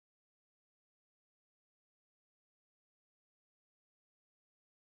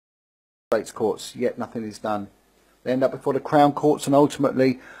courts, yet nothing is done. They end up before the Crown Courts, and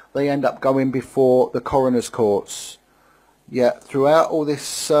ultimately they end up going before the Coroner's Courts. Yet throughout all this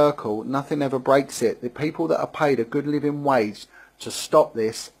circle, nothing ever breaks it. The people that are paid a good living wage to stop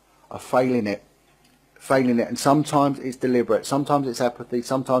this are failing it. And sometimes it's deliberate, sometimes it's apathy,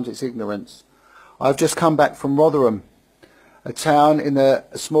 sometimes it's ignorance. I've just come back from Rotherham, a town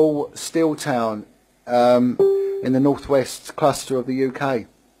a small steel town in the northwest cluster of the UK.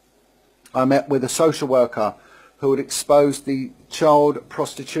 I met with a social worker who had exposed the child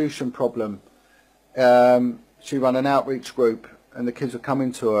prostitution problem. She ran an outreach group and the kids were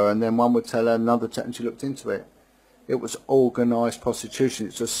coming to her, and then one would tell her another, and she looked into it. It was organised prostitution.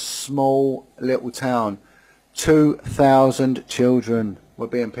 It's a small little town. 2,000 children were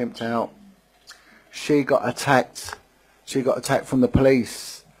being pimped out. She got attacked. She got attacked from the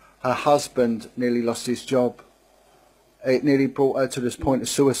police. Her husband nearly lost his job. It nearly brought her to this point of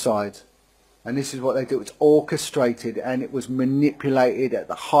suicide. And this is what they do. It's orchestrated and it was manipulated at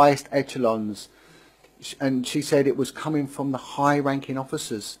the highest echelons. And she said it was coming from the high-ranking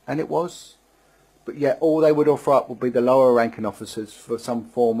officers, and it was. But yet all they would offer up would be the lower-ranking officers for some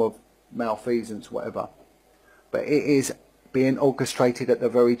form of malfeasance, whatever. But it is being orchestrated at the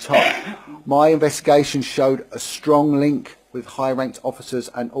very top. My investigation showed a strong link with high-ranked officers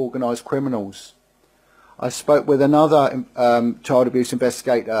and organised criminals. I spoke with another child abuse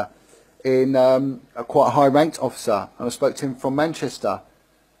investigator in a quite high-ranked officer, and I spoke to him from Manchester.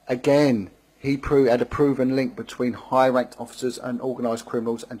 Again, he had a proven link between high-ranked officers and organised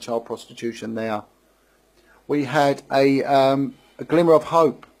criminals and child prostitution there. We had a glimmer of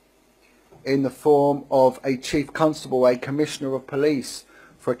hope in the form of a chief constable, a commissioner of police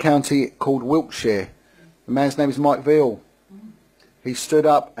for a county called Wiltshire. The man's name is Mike Veal. He stood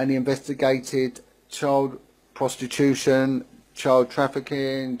up and he investigated child prostitution, child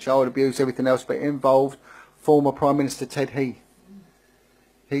trafficking, child abuse, everything else, but it involved former Prime Minister Ted Heath.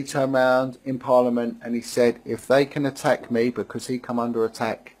 He turned around in Parliament and he said, if they can attack me, because he come under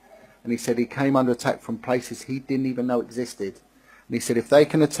attack, and he said he came under attack from places he didn't even know existed. And he said, if they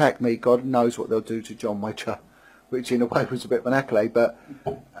can attack me, God knows what they'll do to John Wedger, which in a way was a bit of an accolade.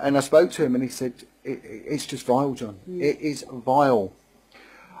 And I spoke to him and he said, it's just vile, John. It is vile.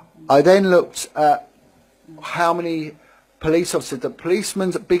 I then looked at how many police officers, the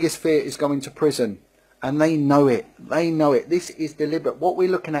policeman's biggest fear is going to prison. And they know it. They know it. This is deliberate. What we're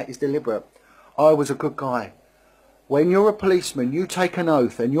looking at is deliberate. I was a good guy. When you're a policeman, you take an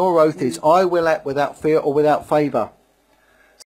oath, and your oath is, I will act without fear or without favour.